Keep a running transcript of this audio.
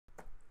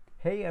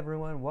Hey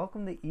everyone,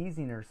 welcome to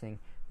Easy Nursing,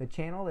 the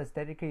channel that's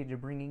dedicated to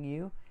bringing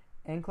you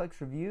NCLEX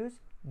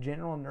reviews,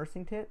 general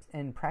nursing tips,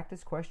 and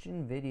practice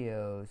question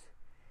videos.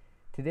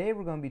 Today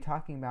we're going to be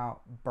talking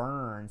about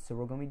burns, so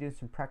we're going to be doing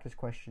some practice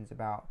questions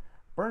about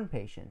burn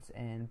patients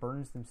and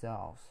burns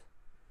themselves.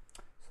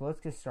 So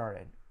let's get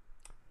started.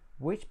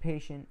 Which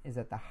patient is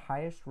at the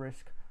highest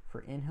risk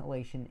for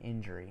inhalation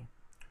injury?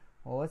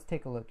 Well, let's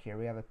take a look here.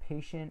 We have a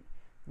patient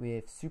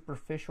with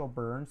superficial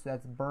burns,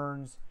 that's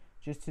burns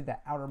just to the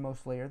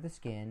outermost layer of the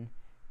skin,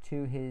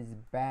 to his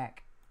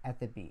back at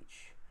the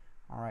beach.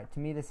 Alright, to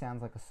me this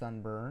sounds like a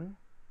sunburn.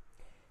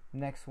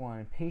 Next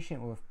one,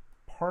 patient with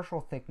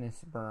partial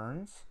thickness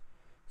burns.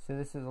 So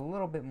this is a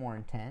little bit more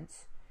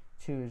intense,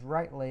 to his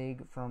right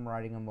leg from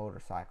riding a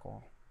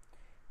motorcycle.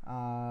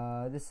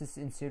 This is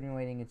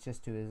insinuating it's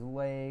just to his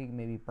leg,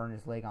 maybe burn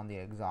his leg on the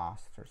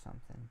exhaust or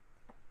something.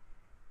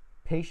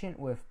 Patient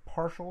with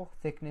partial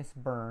thickness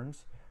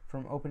burns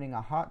from opening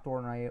a hot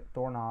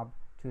doorknob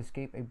to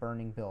escape a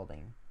burning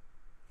building.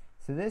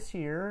 So this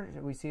here,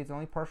 we see it's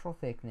only partial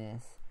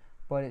thickness,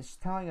 but it's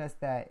telling us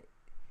that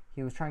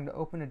he was trying to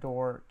open a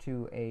door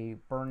to a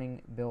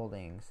burning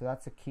building. So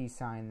that's a key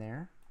sign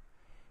there.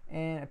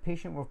 And a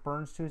patient with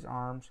burns to his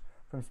arms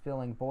from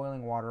spilling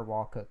boiling water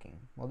while cooking.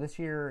 Well, this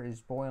here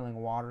is boiling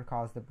water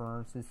caused the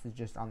burn, so this is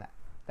just on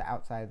the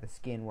outside of the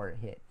skin where it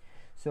hit.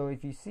 So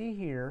if you see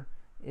here,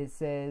 it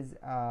says,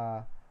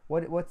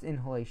 what's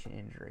inhalation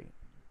injury?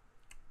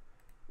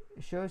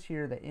 It shows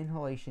here that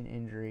inhalation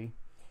injury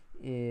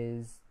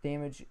is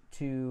damage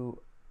to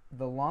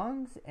the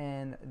lungs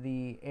and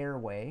the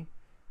airway,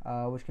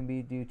 which can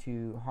be due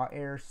to hot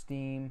air,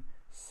 steam,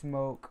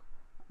 smoke,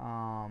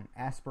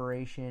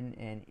 aspiration,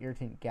 and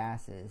irritant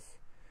gases.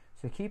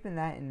 So keeping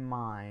that in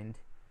mind,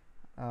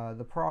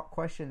 the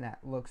question that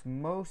looks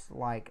most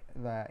like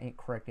the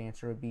correct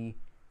answer would be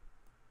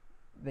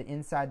the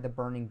inside the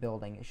burning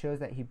building. It shows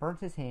that he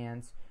burnt his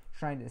hands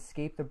trying to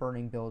escape the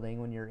burning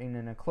building. When you're in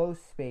an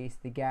enclosed space,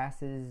 the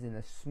gases and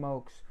the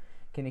smokes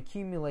can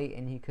accumulate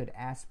and he could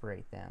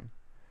aspirate them.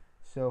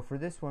 So for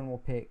this one, we'll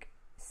pick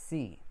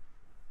C.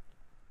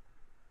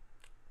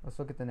 Let's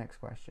look at the next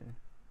question.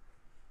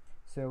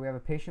 So we have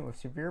a patient with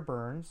severe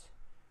burns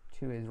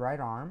to his right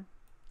arm,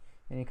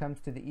 and he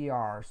comes to the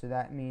ER, so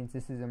that means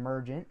this is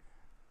emergent.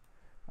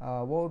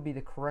 What would be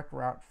the correct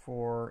route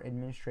for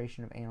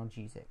administration of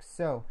analgesics?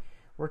 So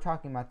we're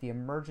talking about the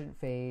emergent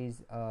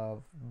phase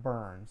of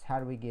burns. How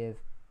do we give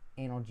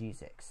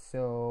analgesics?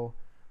 So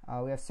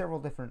we have several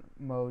different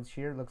modes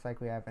here. It looks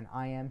like we have an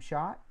IM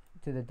shot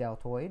to the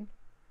deltoid.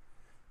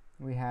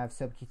 We have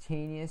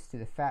subcutaneous to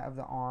the fat of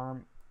the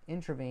arm,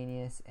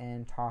 intravenous,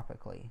 and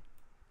topically.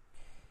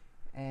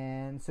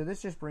 And so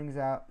this just brings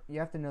out, you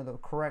have to know the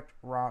correct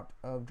route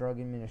of drug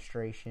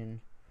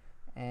administration.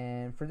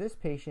 And for this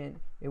patient,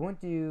 it went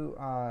to,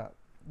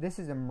 this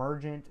is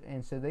emergent,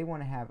 and so they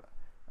want to have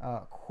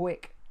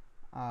quick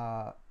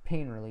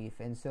pain relief,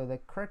 and so the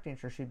correct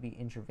answer should be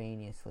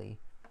intravenously.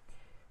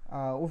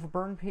 With a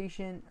burn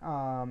patient,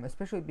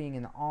 especially being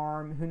in the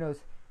arm, who knows,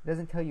 it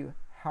doesn't tell you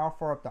how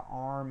far up the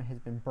arm has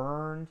been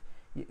burned.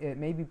 It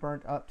may be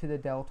burnt up to the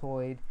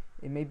deltoid,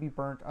 it may be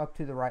burnt up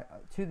to the right,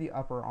 to the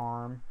upper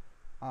arm.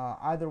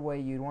 Either way,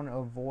 you'd want to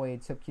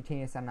avoid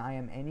subcutaneous on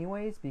IM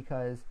anyways,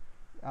 because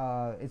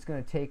it's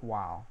going to take a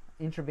while.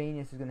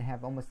 Intravenous is going to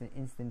have almost an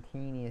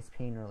instantaneous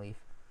pain relief.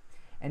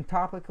 And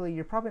topically,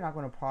 you're probably not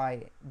going to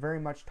apply very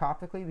much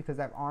topically because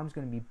that arm's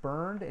going to be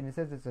burned, and it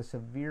says it's a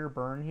severe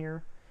burn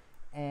here,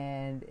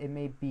 and it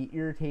may be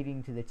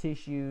irritating to the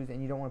tissues, and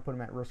you don't want to put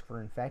them at risk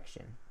for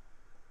infection.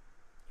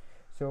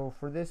 So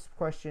for this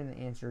question, the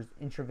answer is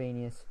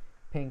intravenous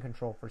pain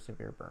control for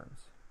severe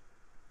burns.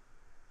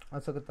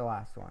 Let's look at the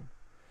last one.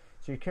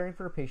 So you're caring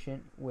for a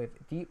patient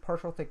with deep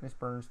partial thickness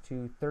burns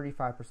to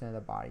 35% of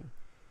the body.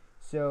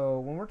 So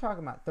when we're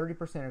talking about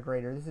 30% or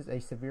greater, this is a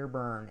severe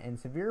burn, and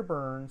severe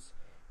burns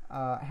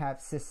have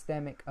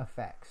systemic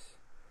effects.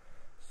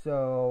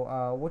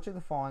 So which of the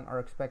following are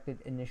expected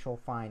initial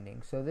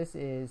findings? So this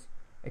is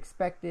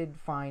expected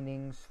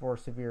findings for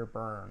severe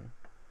burn.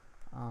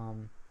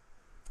 And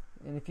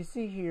if you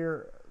see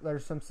here,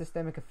 there's some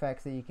systemic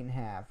effects that you can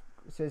have.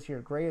 It says here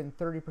greater than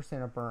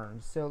 30% of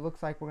burns. So it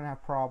looks like we're going to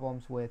have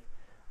problems with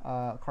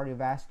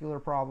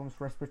cardiovascular problems,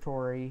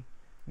 respiratory,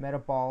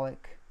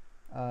 metabolic,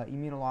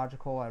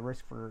 immunological, at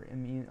risk for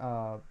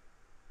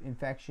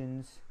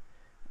infections,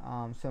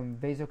 some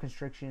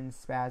vasoconstrictions,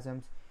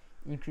 spasms,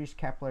 increased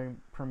capillary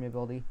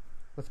permeability.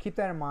 Let's keep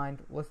that in mind.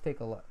 Let's take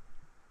a look.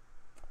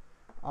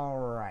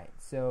 Alright,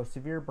 so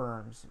severe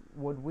burns.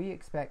 Would we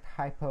expect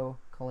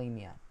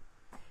hypokalemia?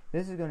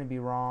 This is going to be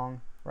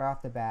wrong right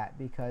off the bat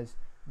because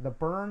the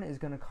burn is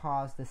going to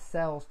cause the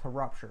cells to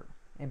rupture,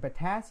 and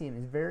potassium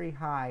is very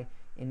high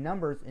in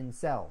numbers in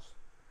cells.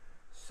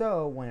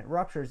 So when it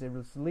ruptures, it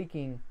was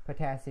leaking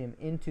potassium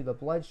into the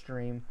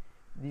bloodstream.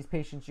 These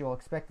patients, you'll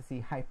expect to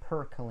see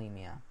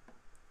hyperkalemia.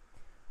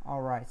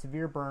 Alright,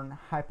 severe burn,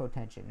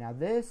 hypotension. Now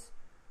this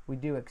we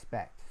do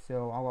expect,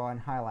 so I'll go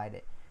and highlight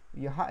it.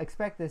 You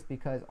expect this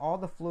because all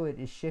the fluid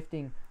is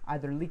shifting,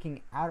 either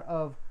leaking out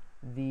of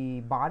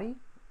the body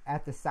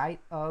at the site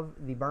of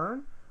the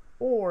burn,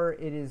 or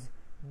it is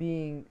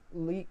being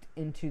leaked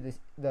into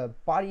the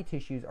body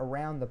tissues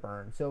around the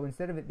burn. So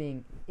instead of it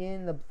being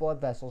in the blood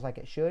vessels like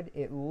it should,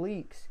 it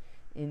leaks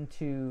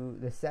into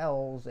the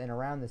cells and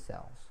around the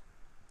cells.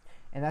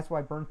 And that's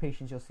why burn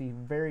patients, you'll see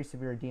very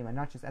severe edema,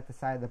 not just at the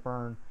site of the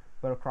burn,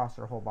 but across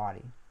their whole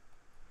body.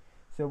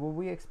 So will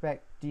we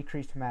expect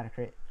decreased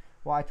hematocrit?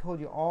 Well, I told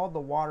you all the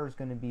water is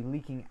going to be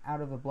leaking out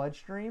of the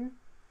bloodstream.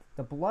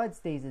 The blood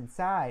stays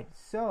inside,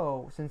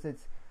 so since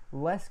it's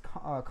less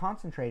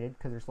concentrated,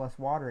 because there's less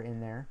water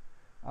in there,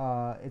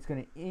 it's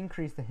going to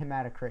increase the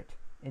hematocrit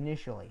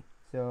initially.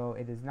 So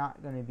it is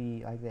not going to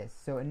be like this.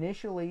 So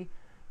initially,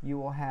 you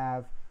will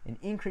have an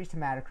increased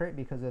hematocrit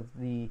because of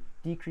the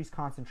decreased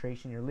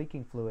concentration in your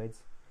leaking fluids.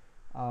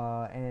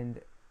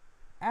 And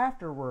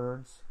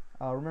afterwards,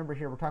 remember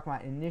here, we're talking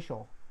about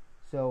initial.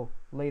 So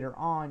later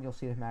on, you'll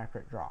see the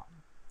hematocrit drop.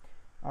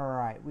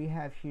 Alright, we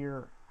have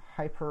here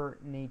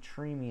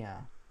hypernatremia.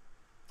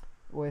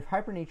 With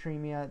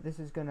hypernatremia, this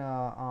is going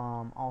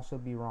to also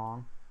be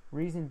wrong.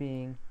 Reason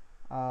being,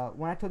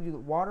 when I told you that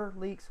water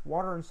leaks,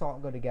 water and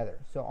salt go together.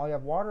 So all you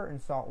have water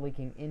and salt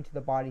leaking into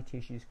the body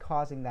tissues,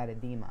 causing that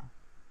edema.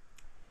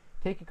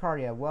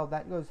 Tachycardia, well,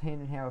 that goes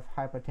hand in hand with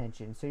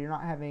hypotension. So you're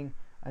not having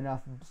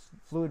enough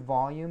fluid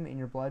volume in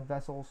your blood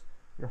vessels.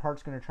 Your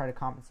heart's going to try to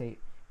compensate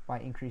by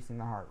increasing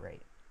the heart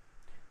rate.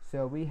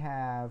 So we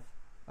have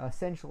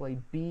essentially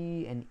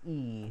B and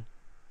E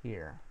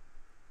here.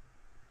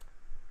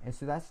 And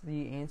so that's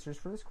the answers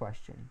for this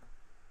question.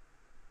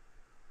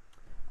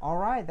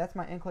 Alright, that's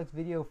my NCLEX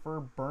video for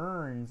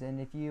burns. And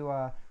if you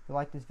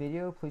like this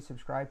video, please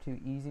subscribe to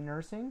Easy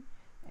Nursing.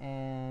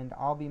 And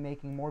I'll be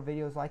making more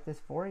videos like this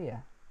for you.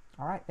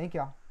 Alright, thank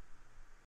y'all.